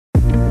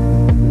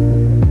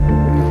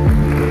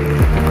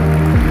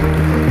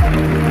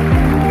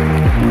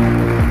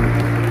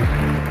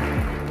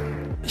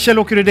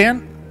Kjell-Åke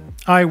Rydén.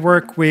 I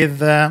work with,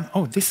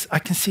 this I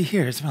can see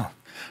here as well.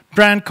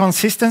 Brand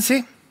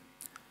consistency,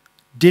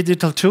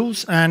 digital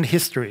tools, and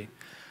history.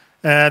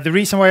 The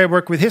reason why I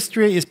work with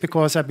history is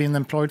because I've been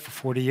employed for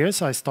 40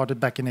 years. I started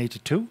back in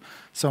 '82.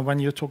 So when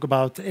you talk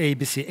about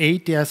ABC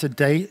 80 as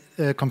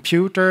a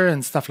computer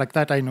and stuff like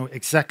that, I know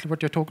exactly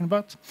what you're talking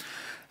about.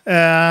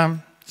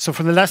 So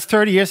for the last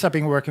 30 years, I've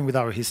been working with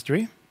our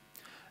history.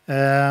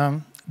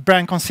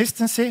 Brand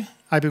consistency,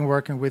 I've been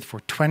working with for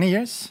 20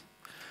 years.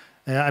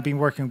 I've been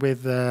working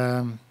with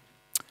the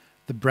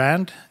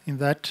brand in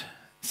that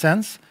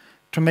sense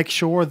to make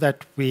sure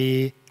that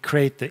we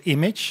create the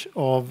image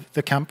of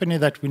the company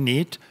that we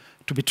need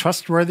to be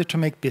trustworthy to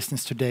make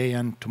business today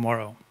and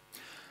tomorrow.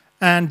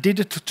 And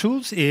digital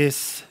tools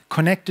is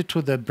connected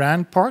to the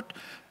brand part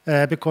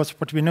because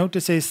what we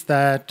notice is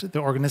that the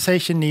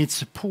organization needs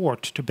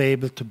support to be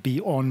able to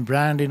be on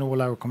brand in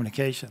all our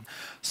communication.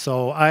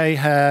 So I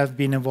have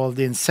been involved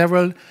in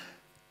several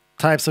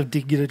types of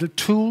digital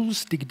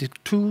tools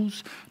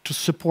to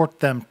support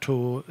them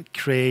to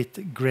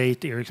create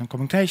great Ericsson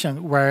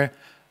communication, where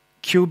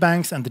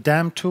QBank and the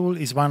DAM tool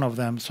is one of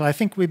them. So I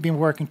think we've been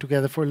working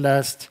together for the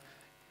last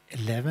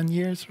 11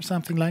 years or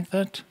something like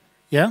that.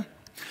 Yeah.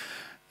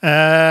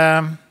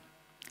 And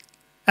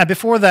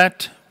before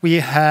that,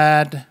 we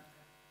had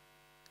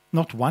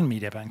not one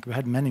media bank, we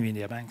had many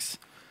media banks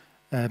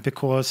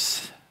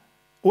because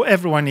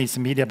everyone needs a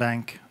media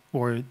bank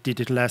or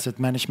digital asset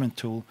management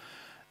tool.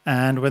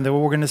 And when the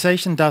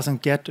organization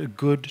doesn't get a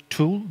good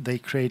tool, they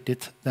create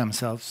it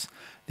themselves.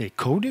 They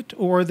code it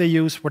or they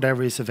use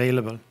whatever is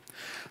available.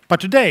 But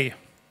today,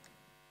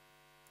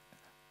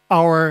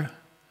 our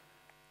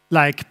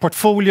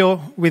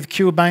portfolio with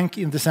QBank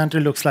in the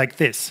center looks like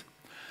this.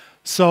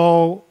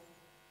 So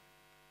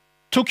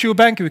to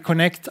QBank, we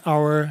connect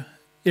our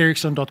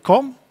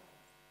Ericsson.com,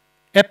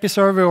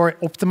 Episerver or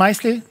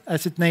Optimizely,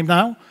 as it's named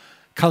now,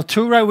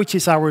 Kaltura, which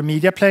is our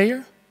media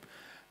player.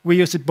 We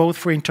use it both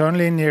for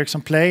internally in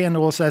Ericsson Play and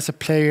also as a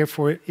player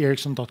for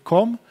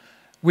Ericsson.com.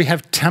 We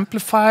have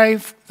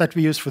Templify that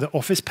we use for the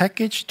Office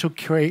package to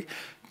create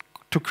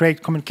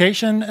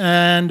communication,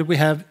 and we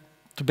have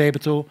to be able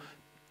to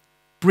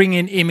bring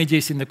in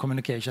images in the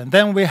communication.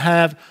 Then we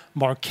have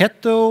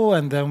Marketo,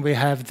 and then we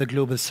have the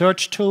global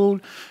search tool.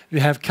 We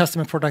have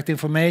customer product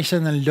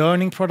information and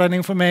learning product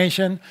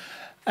information.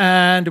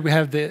 And we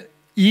have the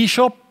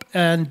eShop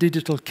and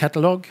digital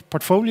catalog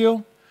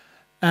portfolio.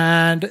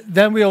 And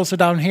then we also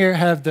down here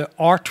have the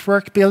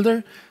artwork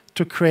builder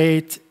to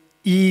create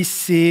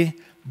easy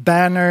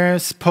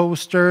banners,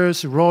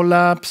 posters,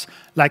 roll-ups,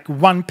 like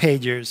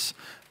one-pagers.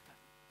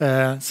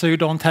 So you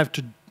don't have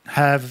to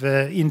have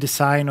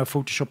InDesign or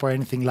Photoshop or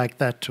anything like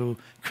that to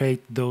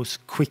create those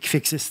quick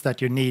fixes that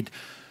you need.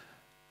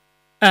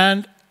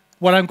 And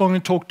what I'm going to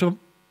talk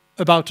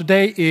about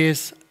today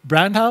is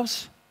Brand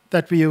House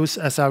that we use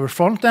as our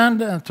front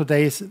end. And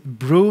today is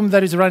Broom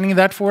that is running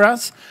that for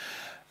us.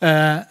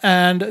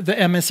 And the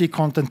MSC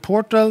content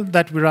portal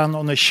that we run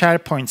on a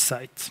SharePoint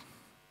site.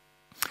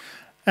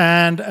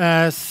 And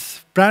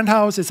as Brand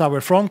House is our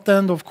front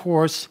end, of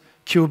course,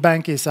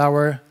 QBank is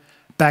our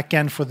back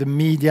end for the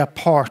media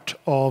part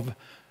of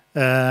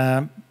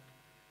Brand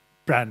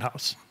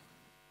House.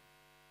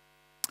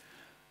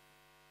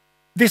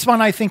 This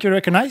one I think you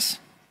recognize.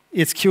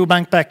 It's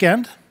QBank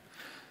backend.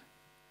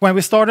 When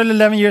we started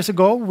 11 years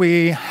ago,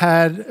 we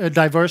had a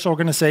diverse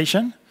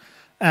organization.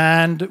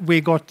 And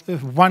we got a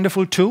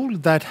wonderful tool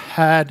that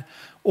had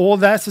all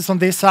the assets on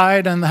this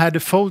side and had a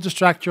folder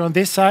structure on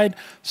this side.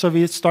 So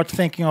we start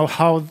thinking of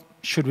how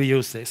should we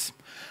use this.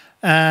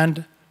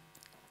 And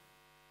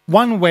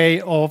one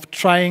way of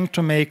trying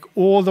to make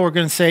all the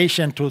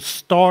organization to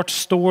start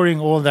storing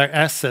all their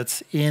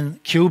assets in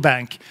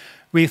QBank,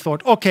 we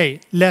thought, okay,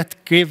 let's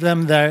give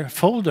them their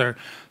folder.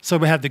 So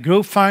we have the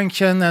group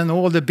function and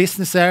all the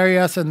business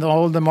areas and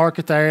all the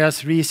market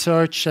areas,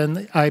 research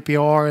and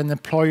IPR and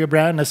employer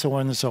brand and so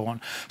on and so on.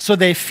 So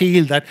they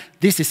feel that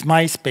this is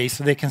my space,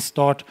 so they can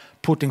start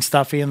putting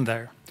stuff in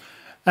there.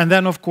 And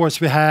then, of course,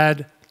 we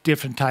had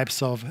different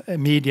types of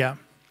media.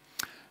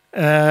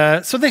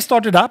 So they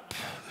started up,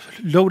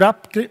 load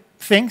up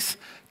things,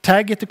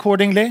 tag it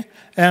accordingly.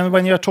 And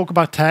when you talk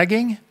about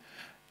tagging,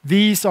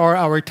 these are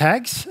our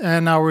tags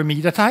and our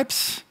media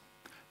types.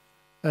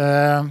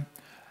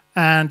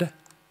 And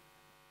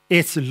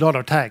it's a lot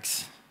of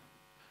tags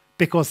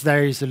because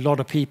there is a lot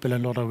of people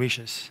and a lot of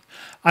wishes.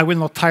 I will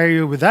not tire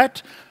you with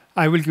that.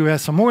 I will give you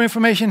some more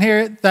information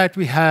here that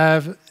we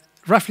have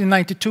roughly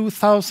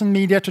 92,000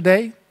 media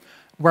today,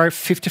 where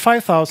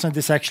 55,000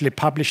 is actually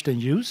published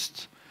and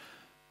used.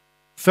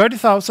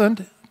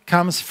 30,000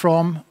 comes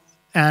from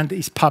and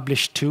is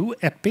published to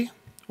Epi,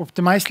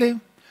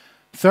 Optimizely.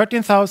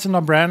 13,000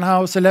 on Brand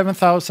House,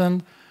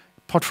 11,000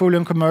 portfolio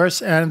and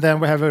commerce, and then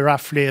we have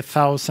roughly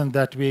 1,000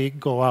 that we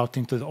go out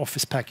into the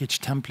Office package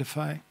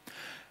Templify.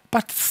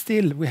 But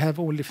still, we have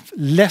only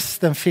less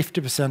than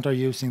 50% are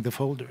using the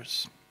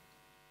folders.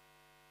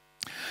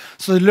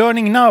 So the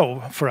learning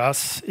now for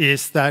us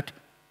is that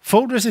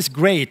folders is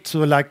great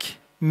to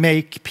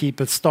make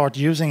people start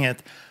using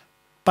it,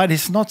 but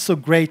it's not so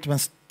great when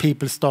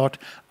people start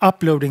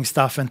uploading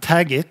stuff and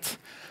tag it,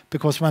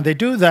 because when they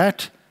do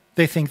that,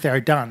 they think they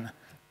are done.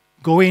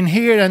 Go in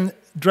here and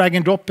drag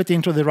and drop it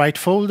into the right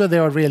folder they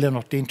are really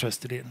not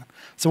interested in.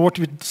 So what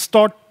we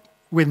start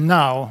with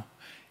now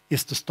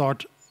is to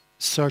start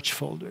search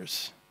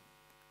folders.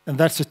 And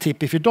that's a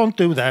tip. If you don't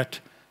do that,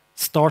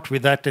 start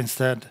with that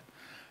instead.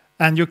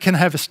 And you can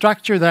have a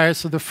structure there.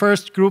 So the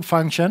first group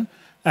function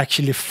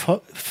actually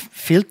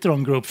filter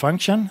on group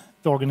function,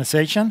 the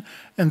organization,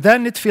 and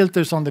then it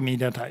filters on the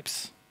media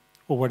types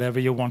or whatever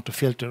you want to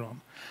filter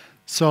on.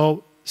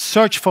 So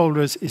search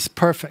folders is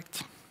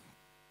perfect.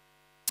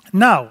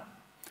 Now,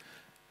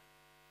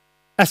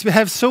 as we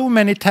have so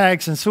many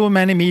tags and so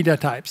many media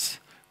types,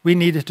 we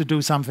needed to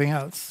do something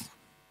else.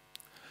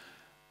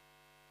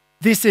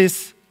 This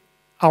is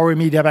our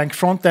media bank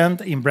front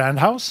end in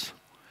Brandhouse.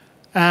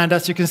 And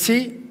as you can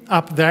see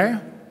up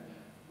there,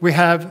 we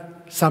have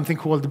something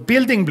called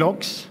building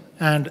blocks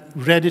and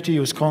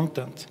ready-to-use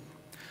content.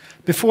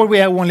 Before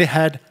we only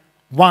had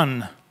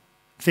one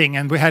thing,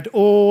 and we had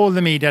all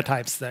the media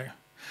types there.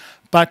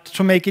 But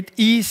to make it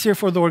easier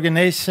for the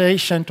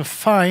organization to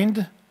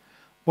find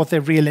what they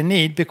really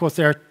need, because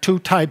there are two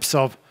types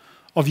of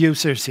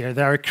users here.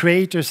 There are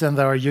creators and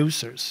there are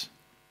users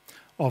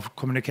of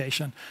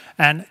communication.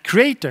 And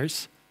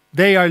creators,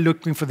 they are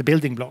looking for the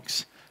building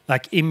blocks,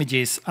 like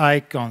images,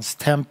 icons,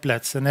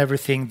 templates, and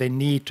everything they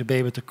need to be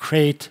able to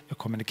create a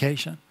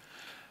communication.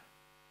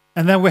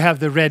 And then we have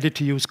the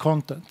ready-to-use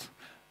content.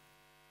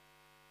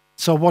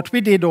 So what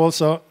we did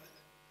also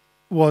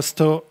was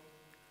to,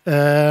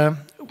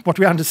 what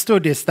we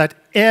understood is that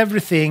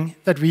everything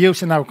that we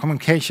use in our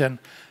communication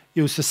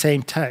use the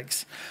same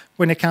tags.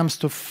 When it comes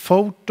to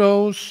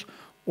photos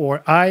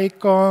or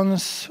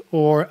icons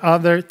or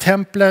other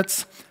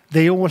templates,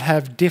 they all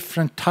have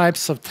different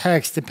types of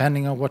tags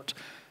depending on what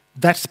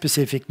that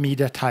specific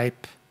media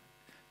type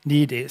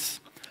need is.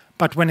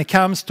 But when it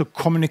comes to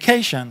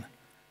communication,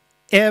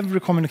 every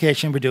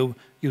communication we do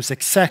use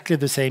exactly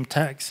the same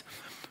tags.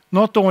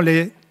 Not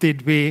only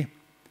did we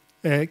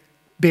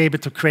be able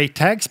to create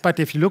tags, but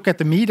if you look at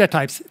the media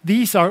types,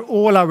 these are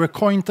all our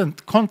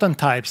content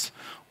types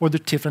or the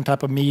different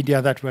type of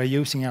media that we're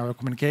using in our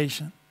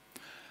communication.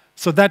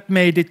 So that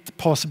made it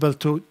possible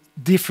to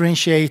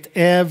differentiate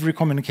every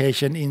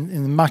communication in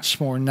a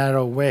much more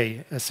narrow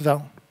way as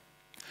well.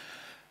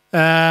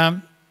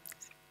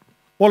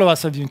 All of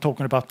us have been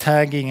talking about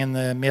tagging and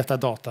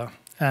metadata,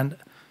 and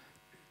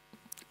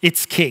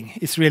it's king.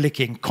 It's really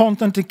king.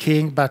 Content is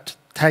king, but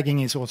tagging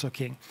is also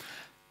king.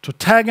 To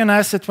tag an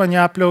asset when you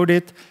upload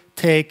it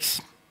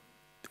takes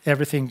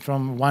everything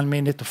from 1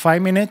 minute to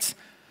 5 minutes,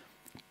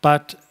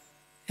 but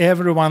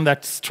everyone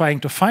that's trying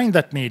to find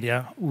that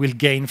media will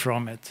gain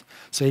from it.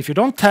 So if you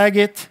don't tag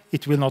it,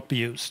 it will not be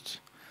used.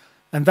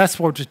 And that's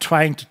what we're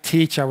trying to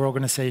teach our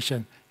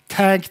organization.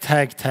 Tag,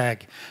 tag,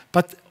 tag.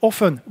 But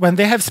often, when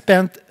they have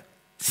spent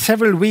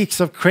several weeks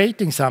of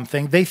creating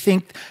something, they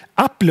think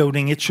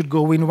uploading it should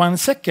go in 1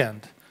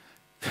 second.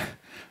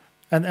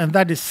 And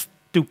that is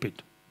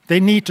stupid. They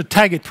need to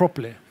tag it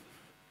properly.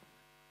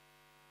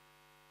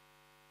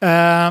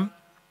 And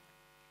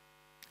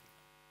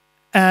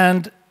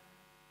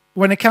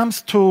when it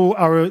comes to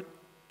our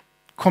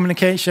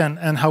communication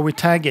and how we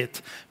tag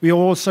it, we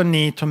also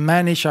need to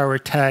manage our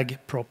tag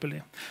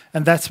properly.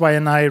 And that's why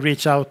I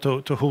reach out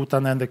to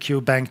Hutan and the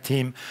QBank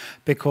team,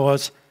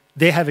 because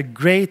they have a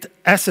great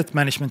asset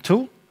management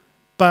tool,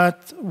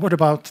 but what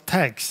about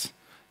tags?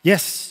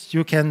 Yes,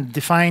 you can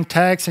define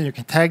tags and you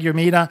can tag your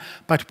media,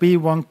 but we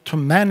want to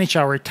manage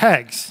our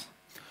tags.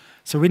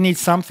 So we need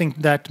something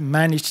that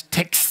manages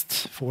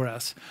text for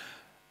us.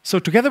 So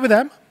together with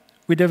them,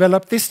 we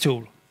developed this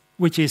tool,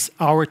 which is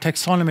our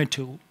taxonomy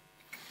tool.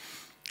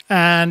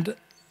 And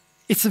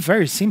it's a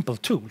very simple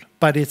tool,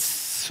 but it's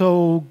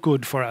so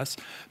good for us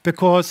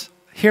because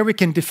here we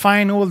can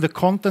define all the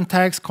content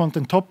tags,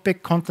 content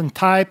topic, content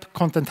type,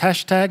 content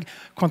hashtag.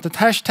 Content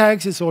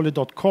hashtags is all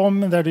the .com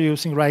that we're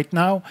using right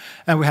now.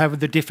 And we have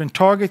the different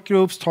target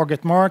groups,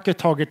 target market,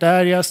 target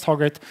areas,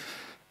 target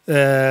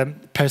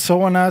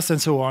personas,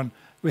 and so on.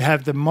 We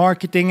have the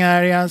marketing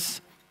areas,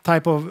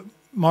 type of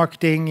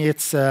marketing.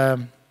 It's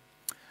a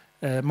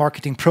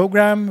marketing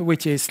program,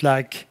 which is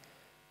like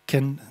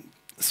can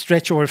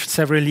stretch over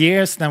several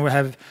years. Then we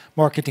have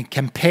marketing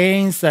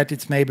campaigns that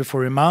it's maybe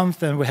for a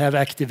month, and we have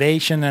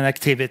activation and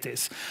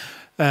activities.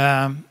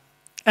 And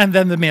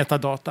then the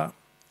metadata.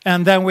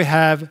 And then we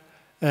have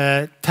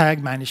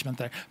tag management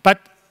there. But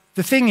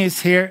the thing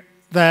is here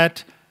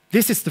that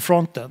this is the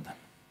front end.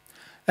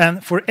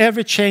 And for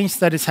every change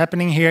that is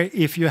happening here,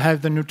 if you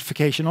have the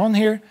notification on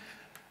here,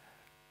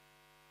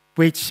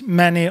 which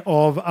many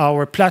of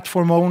our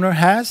platform owner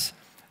has,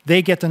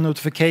 they get a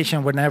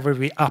notification whenever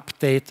we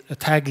update a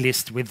tag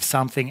list with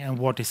something and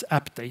what is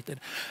updated.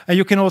 And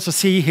you can also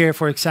see here,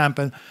 for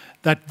example,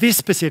 that this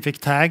specific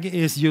tag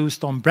is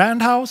used on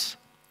Brandhouse,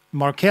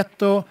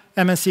 Marketo,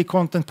 MNC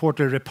Content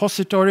Portal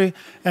Repository,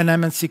 and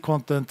MNC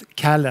Content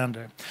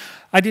Calendar.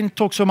 I didn't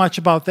talk so much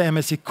about the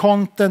MNC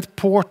Content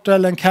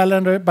Portal and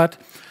Calendar, but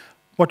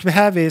what we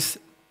have is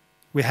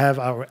we have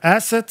our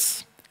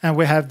assets, and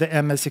we have the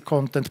MSC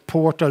Content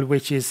Portal,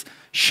 which is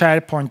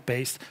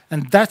SharePoint-based.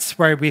 And that's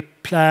where we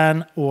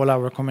plan all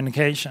our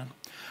communication.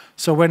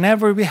 So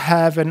whenever we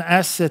have an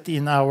asset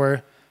in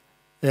our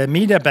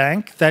media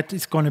bank that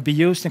is going to be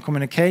used in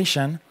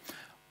communication,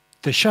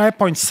 the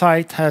SharePoint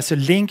site has a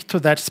link to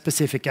that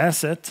specific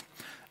asset.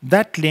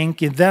 That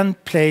link is then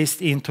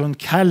placed into a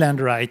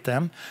calendar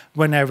item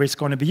whenever it's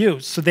going to be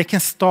used. So they can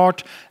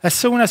start, as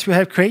soon as we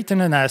have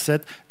created an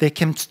asset, they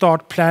can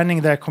start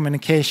planning their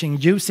communication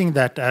using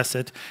that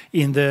asset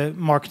in the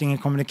marketing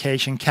and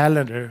communication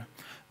calendar.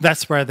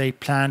 That's where they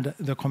planned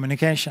the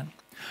communication.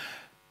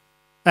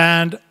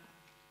 And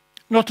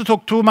not to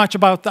talk too much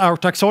about our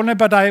taxonomy,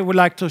 but I would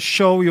like to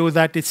show you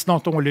that it's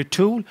not only a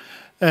tool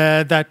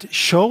that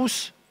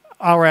shows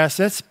our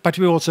assets, but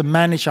we also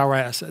manage our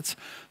assets.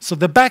 So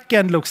the back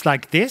end looks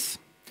like this.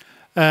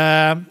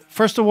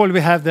 First of all, we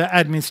have the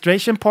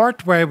administration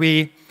part where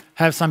we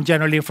have some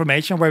general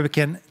information where we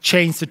can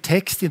change the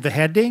text in the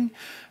heading.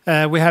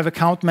 We have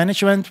account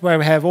management where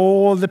we have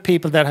all the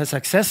people that has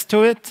access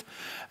to it,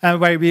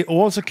 and where we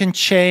also can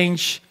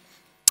change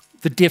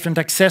the different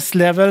access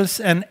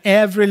levels and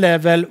every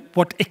level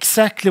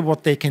exactly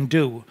what they can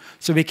do.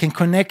 So we can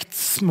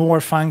connect more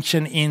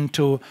function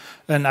into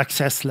an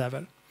access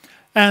level.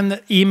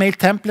 And email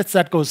templates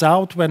that goes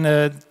out when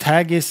a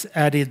tag is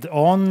added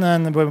on,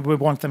 and when we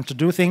want them to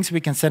do things,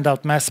 we can send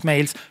out mass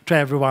mails to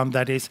everyone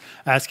that is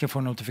asking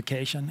for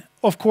notification.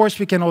 Of course,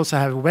 we can also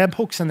have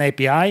webhooks and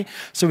API,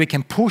 so we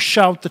can push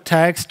out the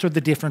tags to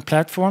the different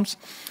platforms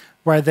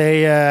where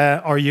they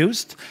are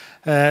used.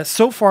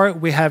 So far,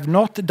 we have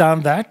not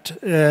done that.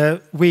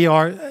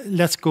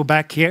 Let's go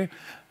back here.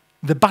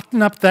 The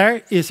button up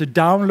there is a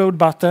download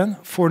button.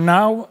 For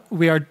now,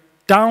 we are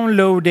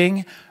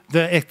downloading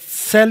the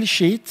Excel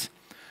sheet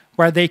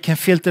where they can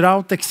filter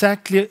out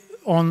exactly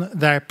on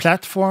their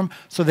platform,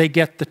 so they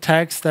get the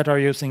tags that are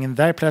using in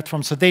their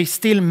platform. So they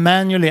still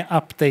manually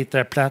update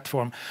their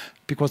platform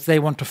because they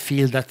want to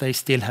feel that they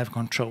still have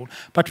control.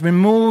 But we're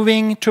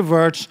moving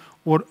towards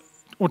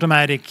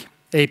automatic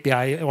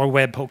API or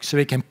webhooks, so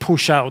we can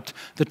push out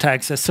the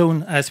tags as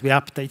soon as we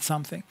update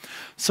something.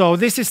 So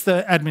this is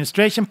the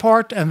administration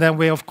part, and then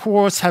we of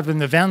course have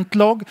an event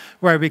log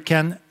where we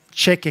can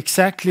check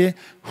exactly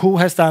who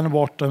has done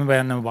what and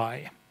when and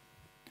why.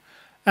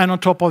 And on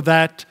top of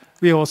that,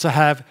 we also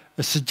have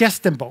a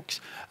suggestion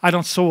box. I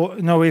don't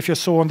know if you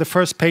saw on the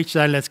first page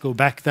there, let's go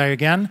back there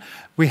again.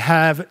 We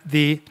have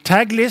the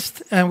tag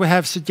list and we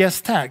have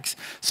suggest tags.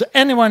 So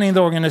anyone in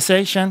the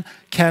organization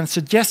can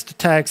suggest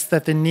tags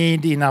that they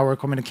need in our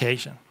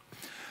communication.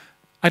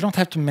 I don't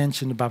have to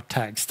mention about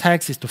tags.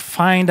 Tags is to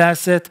find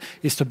asset,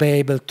 is to be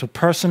able to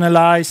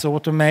personalize,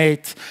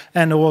 automate,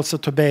 and also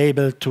to be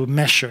able to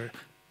measure.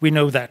 We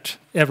know that.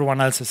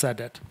 Everyone else has said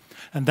that.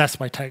 And that's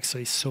why tags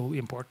is so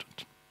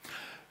important.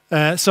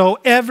 So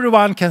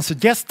everyone can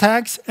suggest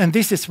tags, and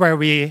this is where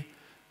we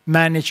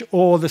manage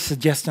all the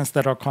suggestions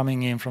that are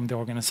coming in from the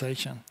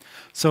organization.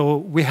 So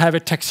we have a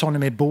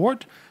taxonomy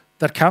board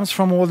that comes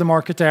from all the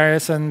market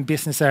areas and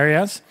business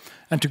areas.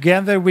 And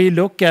together we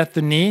look at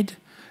the need,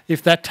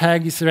 if that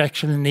tag is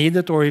actually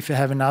needed, or if you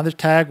have another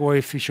tag, or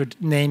if you should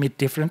name it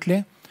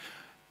differently.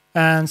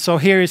 And so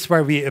here is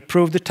where we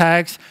approve the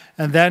tags,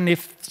 and then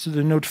if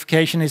the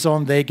notification is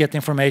on, they get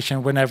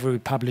information whenever we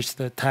publish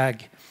the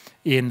tag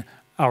in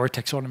our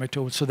taxonomy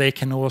tool, so they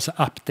can also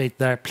update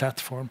their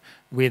platform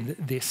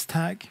with this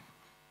tag.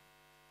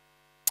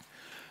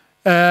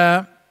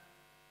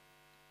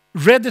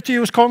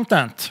 Ready-to-use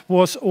content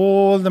was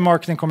all the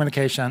marketing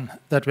communication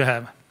that we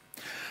have.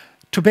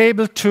 To be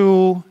able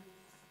to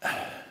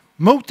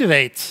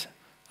motivate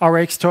our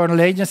external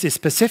agencies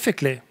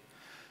specifically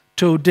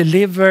to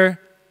deliver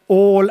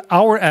all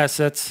our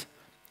assets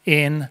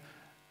in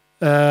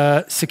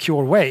a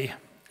secure way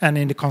and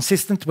in a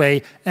consistent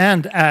way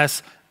and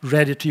as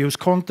ready-to-use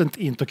content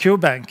into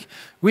QBank,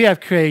 we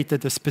have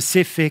created a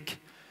specific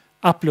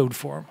upload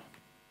form.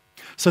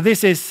 So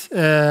this is,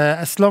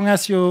 as long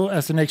as you,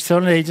 as an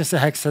external agency,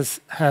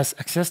 has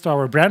access to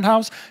our brand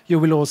house, you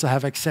will also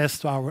have access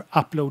to our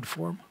upload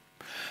form.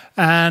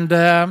 And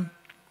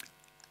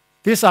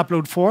this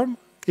upload form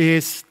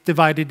is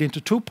divided into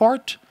two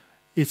parts.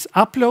 It's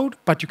upload,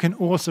 but you can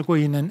also go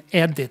in and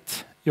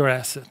edit your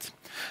asset.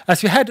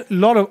 As we had a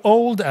lot of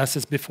old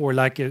assets before,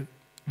 like a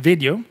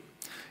video,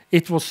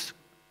 it was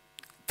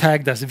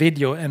tagged as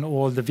video and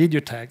all the video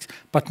tags.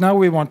 But now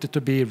we want it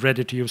to be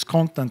ready-to-use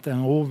content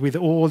and with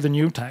all the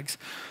new tags.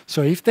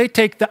 So if they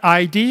take the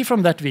ID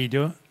from that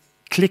video,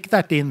 click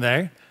that in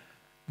there,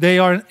 they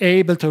are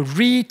able to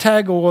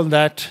retag all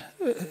that,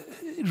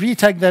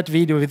 retag that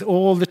video with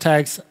all the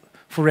tags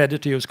for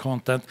ready-to-use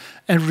content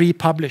and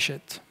republish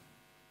it.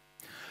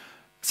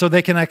 So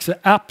they can actually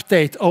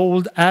update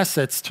old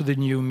assets to the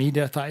new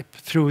media type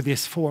through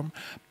this form.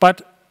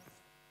 But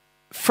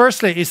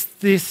firstly, is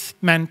this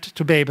meant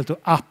to be able to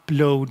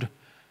upload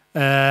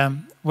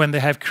when they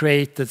have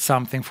created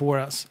something for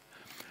us?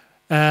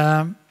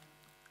 A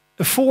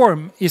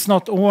form is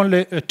not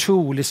only a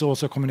tool, it's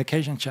also a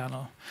communication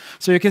channel.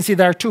 So you can see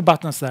there are two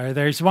buttons there.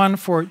 There is one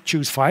for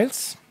choose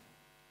files,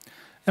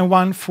 and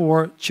one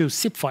for choose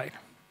zip file.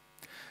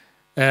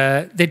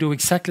 They do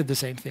exactly the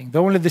same thing. The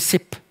only the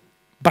zip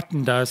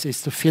button does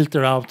is to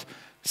filter out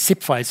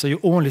zip files, so you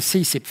only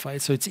see zip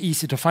files, so it's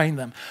easy to find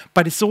them.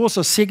 But it's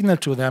also a signal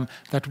to them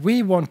that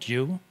we want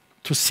you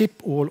to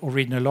zip all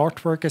original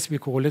artwork, as we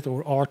call it,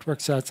 or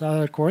artworks as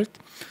I call it,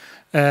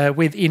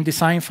 with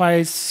InDesign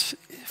files,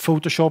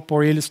 Photoshop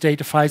or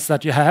Illustrator files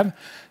that you have.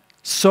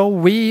 So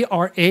we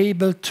are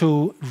able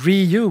to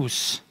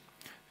reuse,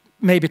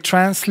 maybe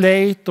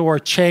translate or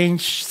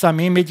change some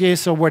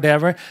images or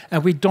whatever,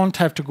 and we don't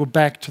have to go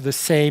back to the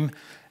same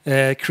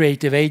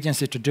creative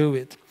agency to do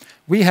it.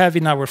 We have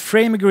in our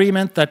frame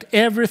agreement that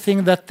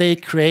everything that they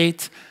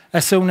create,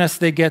 as soon as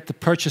they get the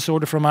purchase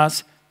order from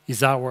us,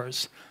 is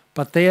ours.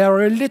 But they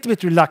are a little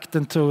bit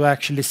reluctant to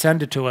actually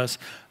send it to us.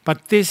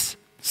 But this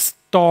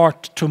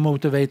start to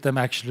motivate them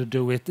actually to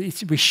do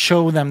it. We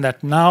show them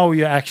that now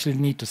you actually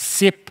need to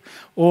zip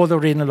all the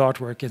original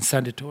artwork and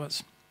send it to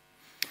us.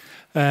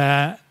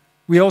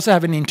 We also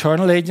have an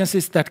internal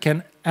agencies that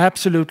can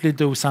absolutely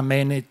do some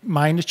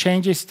minor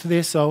changes to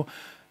this. So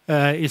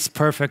it's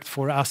perfect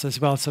for us as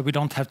well. So we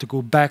don't have to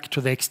go back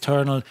to the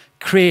external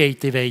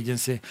creative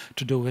agency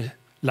to do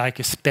like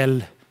a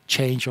spell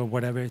change or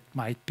whatever it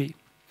might be.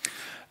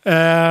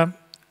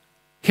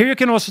 Here you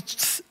can also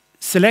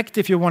select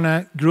if you want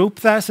to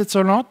group the assets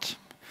or not.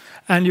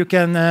 And you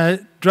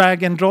can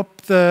drag and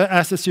drop the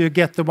assets so you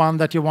get the one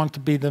that you want to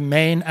be the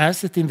main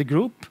asset in the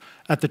group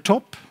at the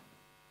top.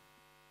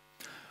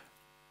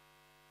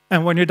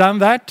 And when you're done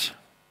that,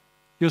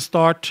 you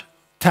start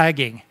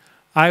tagging.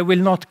 I will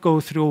not go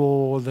through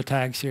all the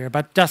tags here,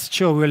 but just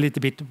show you a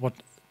little bit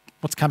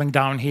what's coming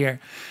down here.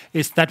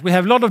 Is that we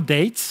have a lot of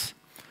dates.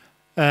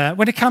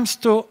 When it comes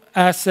to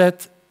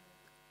asset,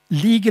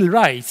 legal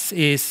rights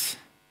is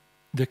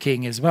the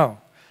king as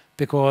well,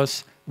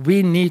 because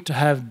we need to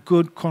have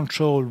good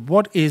control.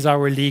 What is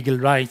our legal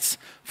rights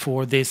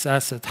for this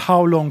asset?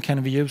 How long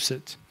can we use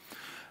it?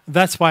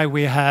 That's why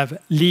we have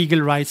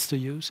legal rights to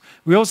use.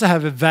 We also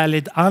have a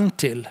valid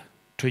until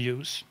to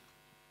use,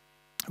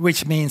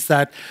 which means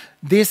that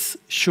this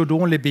should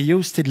only be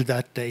used till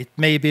that date.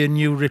 Maybe a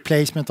new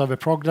replacement of a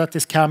product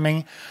is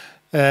coming,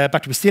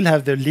 but we still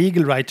have the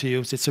legal right to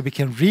use it, so we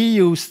can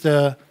reuse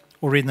the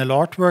original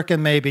artwork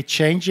and maybe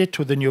change it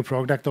to the new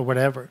product or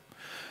whatever.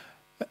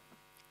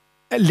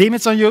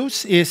 Limits on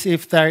use is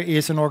if there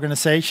is an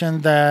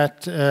organization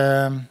that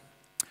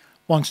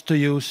wants to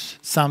use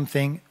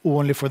something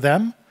only for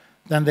them,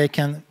 then they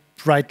can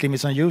write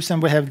limits on use,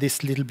 and we have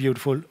this little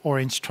beautiful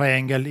orange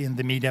triangle in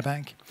the media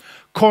bank.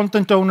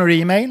 Content owner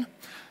email.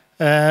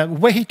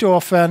 Way too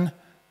often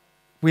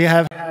we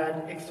have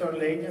had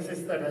external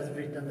agencies that has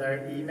written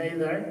their email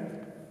there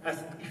as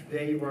if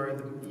they were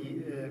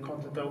the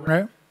content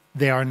owner.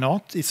 They are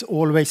not. It's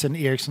always an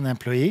Ericsson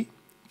employee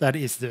that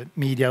is the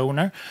media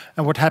owner.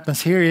 And what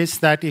happens here is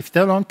that if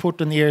they don't put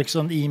an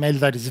Ericsson email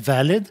that is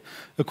valid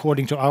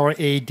according to our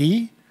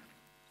AD,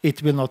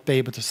 it will not be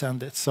able to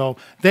send it. So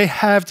they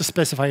have to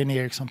specify an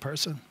Ericsson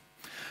person.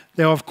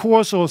 They, of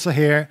course, also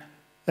here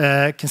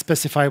can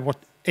specify what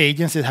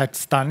agency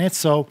has done it.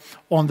 So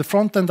on the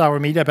front end, our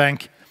media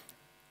bank,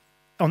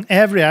 on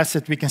every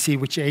asset, we can see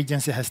which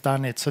agency has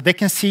done it. So they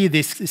can see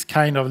this is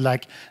kind of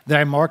like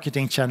their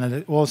marketing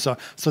channel also.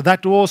 So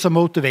that also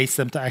motivates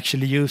them to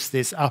actually use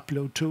this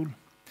upload tool.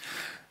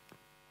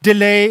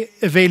 Delay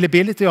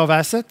availability of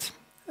asset.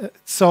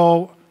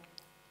 So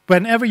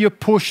whenever you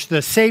push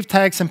the save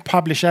tags and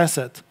publish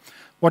asset,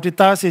 what it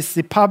does is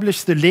it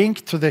publishes the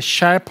link to the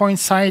SharePoint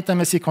site,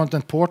 MSC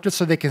Content Portal,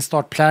 so they can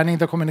start planning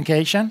the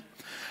communication.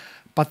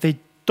 But they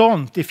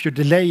don't, if you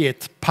delay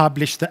it,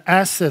 publish the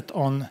asset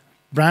on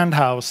Brand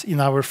House in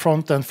our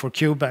front end for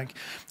QBank.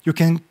 You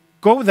can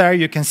go there,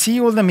 you can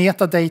see all the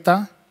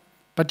metadata,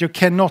 but you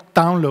cannot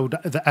download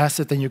the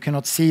asset and you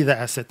cannot see the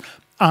asset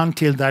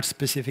until that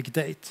specific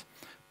date.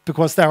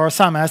 Because there are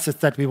some assets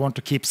that we want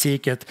to keep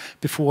secret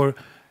before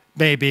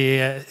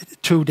maybe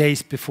 2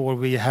 days before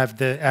we have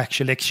the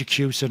actual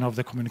execution of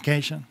the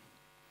communication.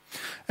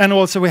 And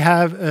also we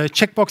have a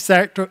checkbox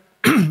there to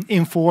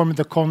inform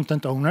the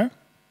content owner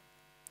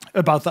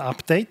about the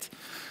update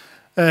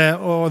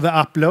or the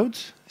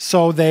upload.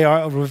 So they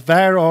are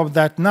aware of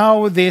that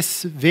now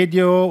this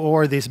video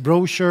or this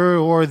brochure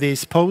or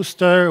this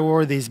poster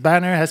or this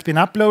banner has been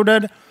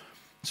uploaded.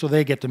 So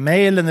they get the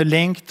mail and the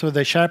link to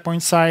the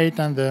SharePoint site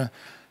and the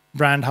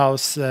Brand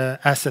House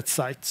asset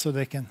site, so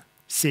they can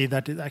see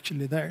that it's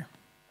actually there.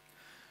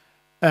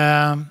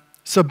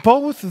 So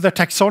both the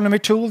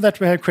taxonomy tool that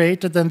we have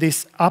created and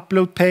this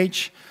upload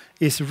page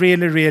is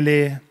really,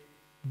 really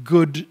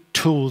good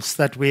tools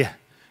that we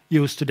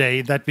use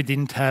today that we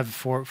didn't have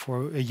for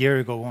a year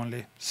ago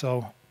only.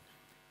 So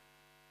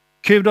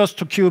kudos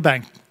to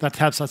QBank that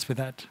helps us with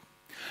that.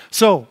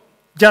 So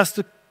just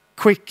a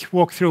quick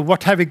walkthrough.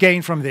 What have we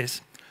gained from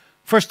this?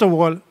 First of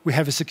all, we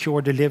have a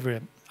secure delivery.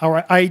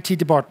 Our IT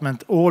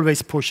department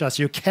always pushes us.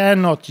 You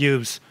cannot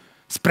use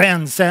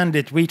Spren, send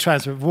it,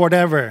 WeTransfer,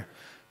 whatever,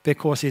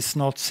 because it's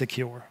not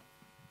secure.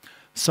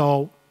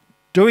 So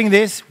doing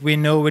this, we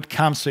know it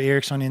comes to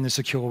Ericsson in a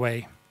secure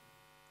way.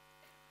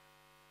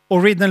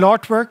 Original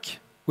artwork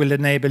will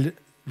enable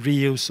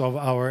reuse of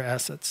our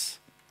assets.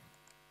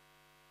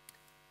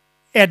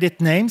 Edit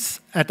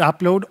names at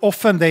upload.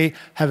 Often they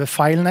have a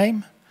file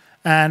name,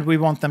 and we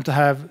want them to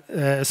have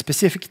a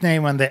specific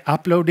name when they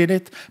uploaded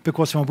it,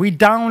 because when we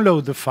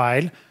download the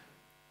file,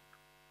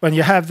 when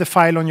you have the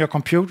file on your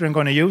computer and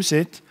going to use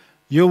it,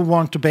 you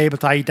want to be able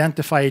to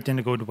identify it in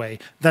a good way.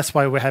 That's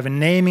why we have a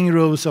naming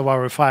rules of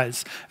our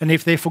files. And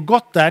if they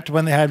forgot that,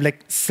 when they have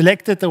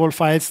selected all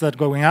files that are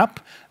going up,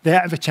 they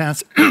have a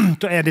chance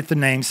to edit the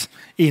names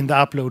in the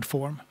upload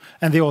form.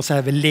 And they also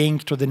have a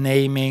link to the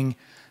naming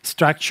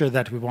structure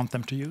that we want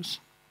them to use.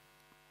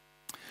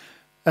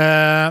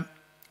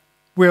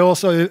 We're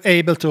also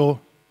able to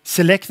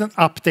select and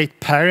update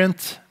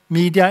parent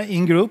media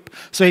in group.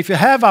 So if you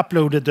have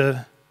uploaded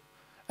the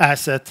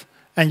asset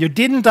and you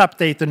didn't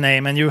update the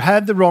name and you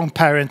had the wrong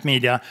parent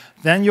media,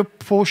 then you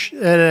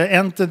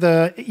enter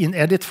the in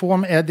edit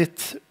form,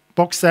 edit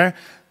box there,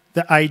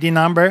 the ID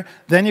number.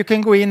 Then you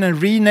can go in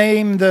and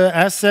rename the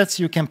assets.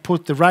 You can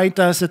put the right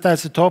asset at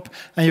the top,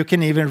 and you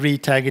can even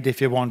retag it if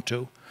you want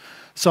to.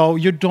 So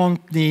you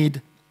don't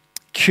need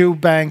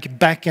QBank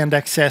backend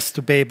access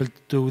to be able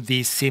to do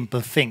these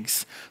simple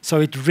things. So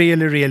it's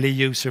really, really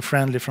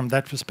user-friendly from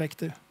that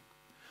perspective.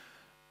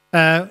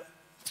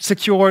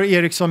 Secure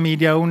Ericsson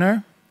media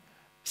owner.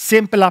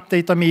 Simple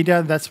update of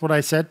media, that's what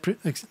I said.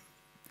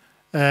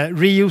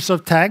 Reuse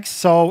of tags.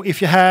 So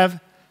if you have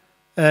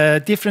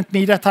different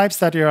media types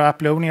that you're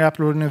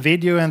uploading a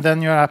video, and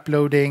then you're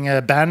uploading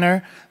a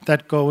banner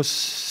that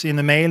goes in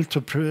the mail to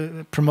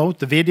promote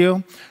the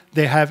video.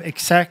 They have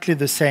exactly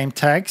the same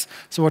tags.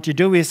 So what you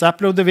do is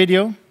upload the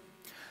video,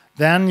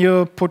 then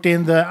you put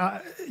in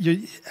the,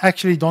 you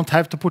actually don't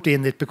have to put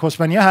in it, because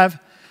when you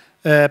have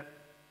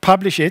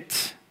publish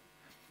it,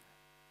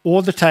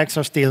 all the tags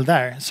are still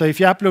there. So if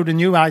you upload a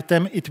new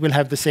item, it will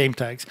have the same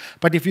tags.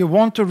 But if you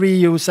want to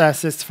reuse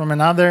assets from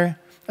another,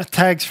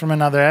 tags from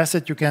another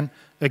asset, you can,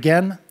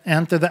 again,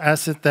 enter the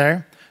asset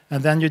there,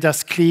 and then you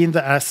just clean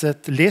the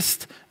asset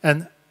list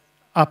and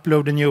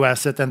upload a new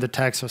asset, and the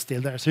tags are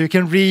still there. So you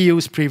can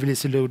reuse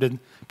previously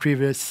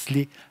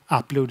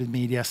uploaded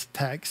media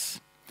tags.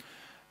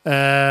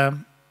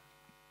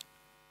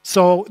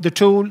 So the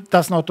tool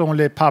does not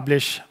only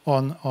publish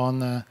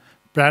on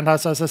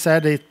Brandhouse, as I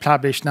said, it's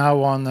published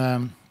now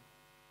on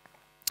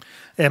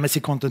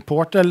MSC Content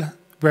Portal.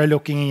 We're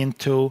looking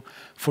into,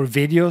 for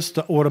videos,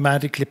 to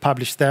automatically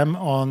publish them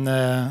on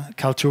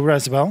Kaltura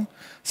as well.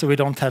 So we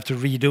don't have to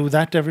redo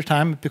that every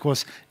time,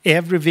 because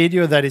every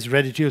video that is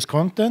ready to use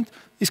content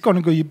is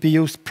going to be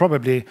used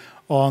probably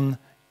on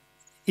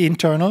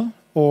internal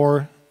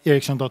or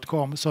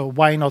Ericsson.com. So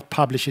why not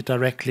publish it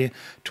directly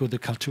to the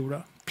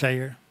Kaltura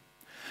player?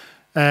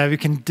 We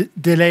can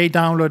delay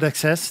download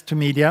access to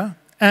media.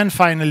 And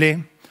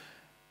finally,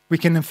 we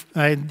can,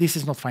 this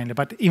is not finally,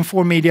 but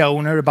inform media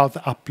owner about the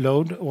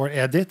upload or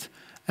edit.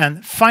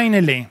 And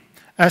finally,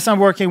 as I'm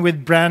working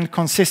with brand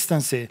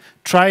consistency,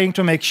 trying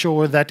to make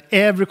sure that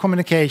every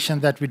communication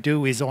that we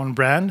do is on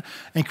brand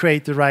and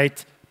create the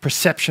right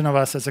perception of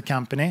us as a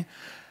company,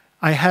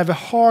 I have a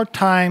hard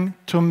time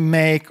to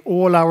make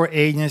all our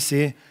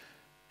agency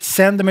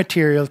send the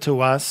material to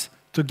us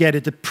to get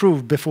it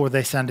approved before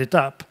they send it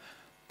up.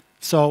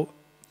 So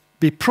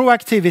be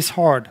proactive is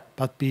hard,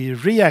 but be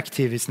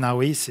reactive is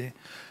now easy.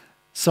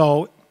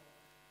 So,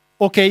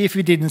 okay, if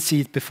we didn't see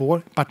it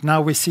before, but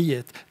now we see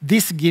it.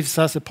 This gives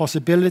us a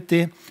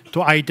possibility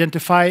to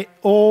identify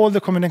all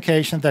the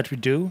communication that we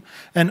do,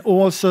 and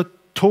also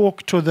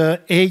talk to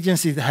the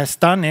agency that has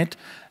done it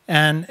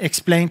and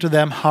explain to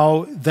them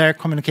how their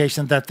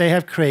communication that they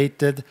have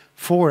created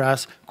for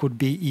us could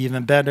be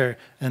even better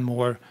and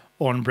more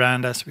on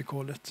brand, as we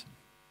call it.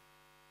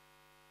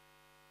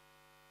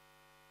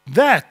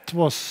 That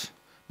was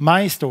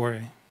my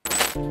story.